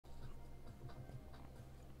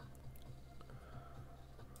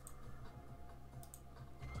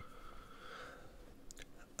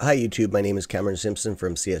Hi YouTube, my name is Cameron Simpson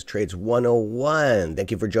from CS Trades 101. Thank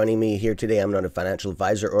you for joining me here today. I'm not a financial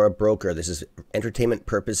advisor or a broker. This is entertainment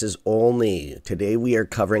purposes only. Today we are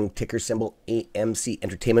covering ticker symbol AMC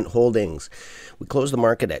Entertainment Holdings. We closed the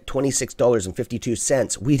market at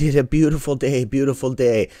 $26.52. We did a beautiful day, beautiful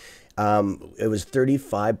day. It was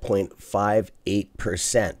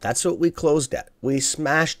 35.58%. That's what we closed at. We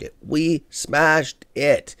smashed it. We smashed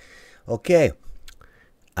it. Okay.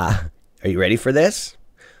 Are you ready for this?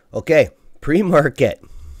 Okay, pre-market,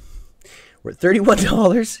 we're at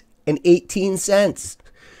 $31.18.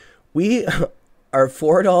 We are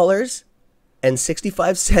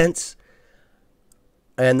 $4.65,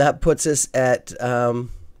 and that puts us at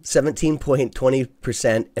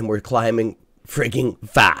 17.20%, and we're climbing frigging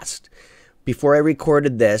fast. Before I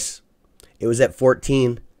recorded this, it was at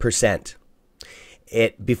 14%.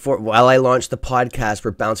 While I launched the podcast,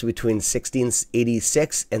 we're bouncing between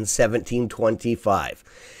 1686 and 1725.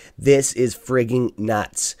 This is frigging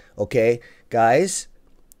nuts. Okay, guys,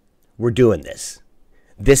 we're doing this.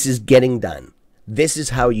 This is getting done. This is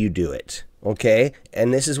how you do it. Okay,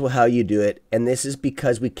 and this is how you do it. And this is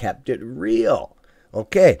because we kept it real.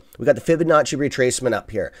 Okay, we got the Fibonacci retracement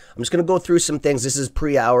up here. I'm just going to go through some things. This is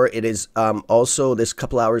pre-hour. It is also this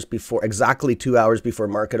couple hours before, exactly 2 hours before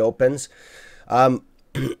market opens.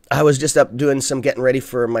 I was just up doing some getting ready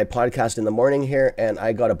for my podcast in the morning here, and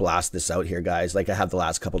I got to blast this out here, guys, like I have the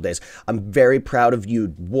last couple days. I'm very proud of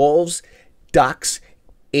you wolves, ducks,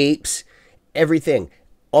 apes, everything.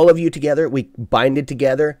 All of you together, we bind it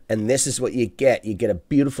together, and this is what you get. You get a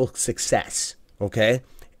beautiful success, okay?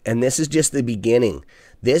 And this is just the beginning.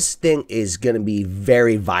 This thing is going to be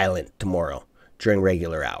very violent tomorrow during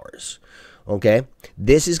regular hours. Okay,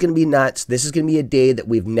 this is going to be nuts. This is going to be a day that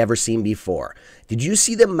we've never seen before. Did you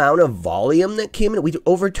see the amount of volume that came in? We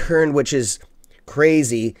overturned, which is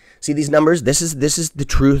crazy. See these numbers? This is the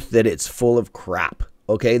truth that it's full of crap.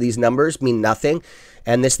 Okay, these numbers mean nothing,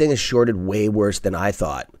 and this thing is shorted way worse than I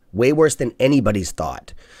thought. Way worse than anybody's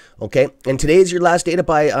thought. Okay, and today is your last day to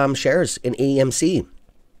buy shares in AMC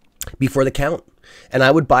before the count. And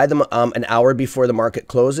I would buy them an hour before the market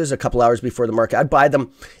closes, a couple hours before the market. I'd buy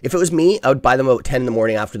them, if it was me, I would buy them about 10 in the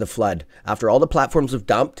morning after the flood, after all the platforms have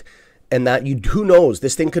dumped. And that, who knows,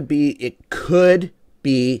 this thing could be in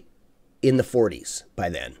the 40s by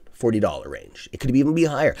then, $40 range. It could even be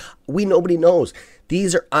higher. Nobody knows.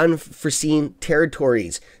 These are unforeseen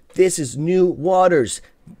territories. This is new waters.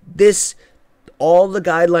 All the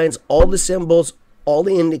guidelines, all the symbols, all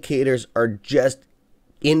the indicators are just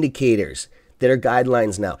indicators that are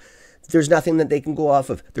guidelines now. There's nothing that they can go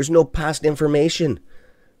off of. There's no past information.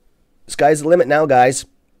 Sky's the limit now, guys.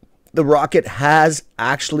 The rocket has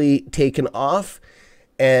actually taken off,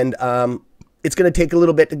 and it's going to take a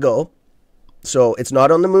little bit to go. So it's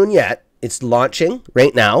not on the moon yet. It's launching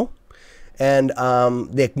right now, and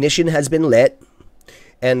the ignition has been lit.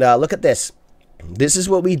 And look at this. This is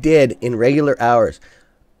what we did in regular hours.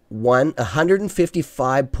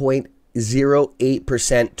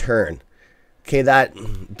 155.08% turn. Okay,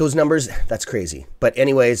 those numbers, that's crazy. But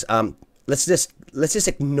anyways, let's just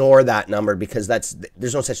ignore that number because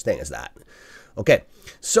there's no such thing as that. Okay,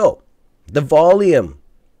 so the volume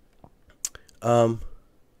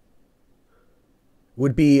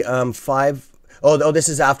would be 5. Oh, this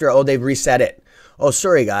is after. Oh, they've reset it. Oh,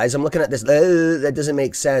 sorry guys, I'm looking at this. That doesn't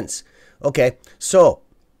make sense. Okay, so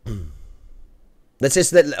let's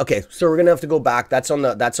just okay. So we're gonna have to go back. That's on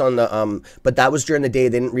the but that was during the day.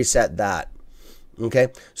 They didn't reset that. Okay,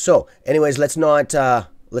 so anyways, let's not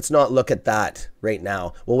look at that right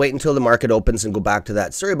now. We'll wait until the market opens and go back to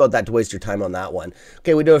that. Sorry about that, to waste your time on that one.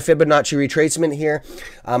 Okay, we do a Fibonacci retracement here.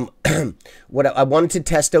 What I wanted to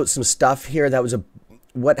test out some stuff here.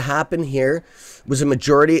 What happened here was a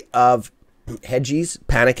majority of hedgies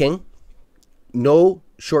panicking. No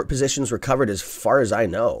short positions were covered as far as I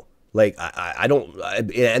know. Like I don't,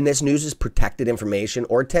 and this news is protected information.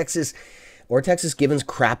 Ortex is giving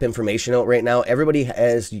crap information out right now. Everybody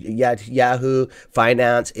has Yahoo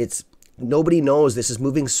Finance. Nobody knows. This is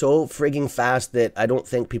moving so frigging fast that I don't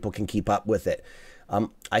think people can keep up with it.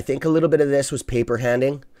 I think a little bit of this was paper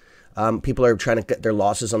handing. People are trying to get their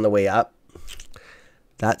losses on the way up.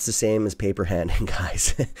 That's the same as paper handing,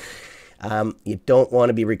 guys. You don't want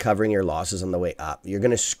to be recovering your losses on the way up. You're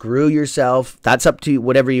going to screw yourself. That's up to you,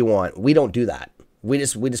 whatever you want. We don't do that. We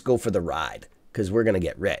just go for the ride because we're going to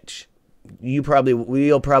get rich. We'll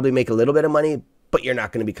probably make a little bit of money, but you're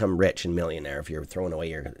not going to become rich and millionaire if you're throwing away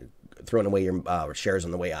your shares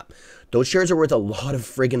on the way up. Those shares are worth a lot of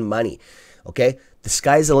friggin' money. Okay, the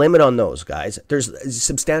sky's the limit on those, guys. There's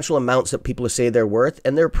substantial amounts that people say they're worth,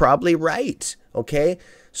 and they're probably right. Okay,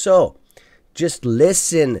 so Just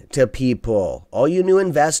listen to people. All you new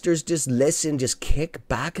investors, just listen. Just kick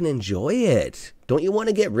back and enjoy it. Don't you want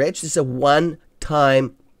to get rich? This is a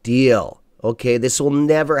one-time deal. Okay, this will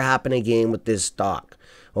never happen again with this stock.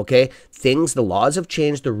 Okay, the laws have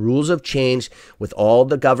changed, the rules have changed with all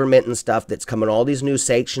the government and stuff that's coming, all these new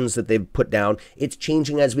sanctions that they've put down. It's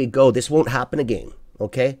changing as we go. This won't happen again,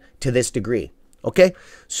 okay, to this degree. Okay,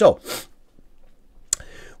 so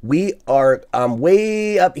we are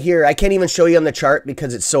way up here. I can't even show you on the chart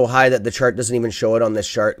because it's so high that the chart doesn't even show it on this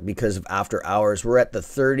chart because of after hours. We're at the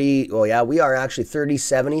 30. Oh, yeah, we are actually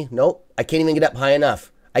 3070. Nope, I can't even get up high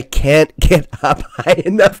enough. I can't get up high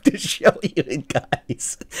enough to show you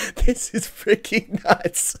guys. This is freaking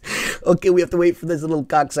nuts. Okay, we have to wait for this little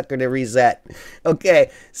cocksucker to reset. Okay,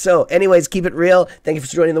 so anyways, keep it real. Thank you for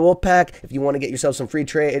joining the Wolfpack. If you want to get yourself some free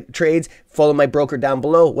trades, follow my broker down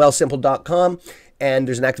below, wellsimple.com. And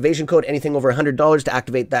there's an activation code, anything over $100 to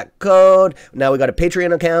activate that code. Now we got a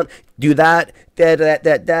Patreon account. Do that.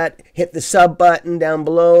 Hit the sub button down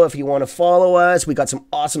below if you want to follow us. We got some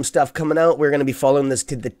awesome stuff coming out. We're going to be following this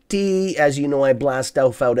to the T. As you know, I blast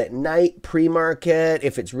stuff out at night, pre-market,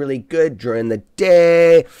 if it's really good during the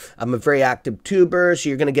day. I'm a very active tuber, so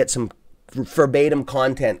you're going to get some verbatim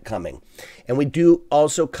content coming. And we do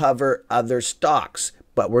also cover other stocks,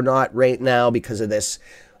 but we're not right now because of this,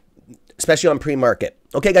 especially on pre-market.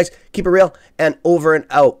 Okay, guys, keep it real and over and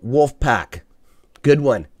out. Wolfpack. Good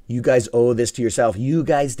one. You guys owe this to yourself. You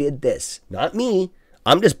guys did this. Not me.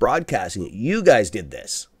 I'm just broadcasting it. You guys did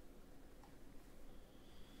this.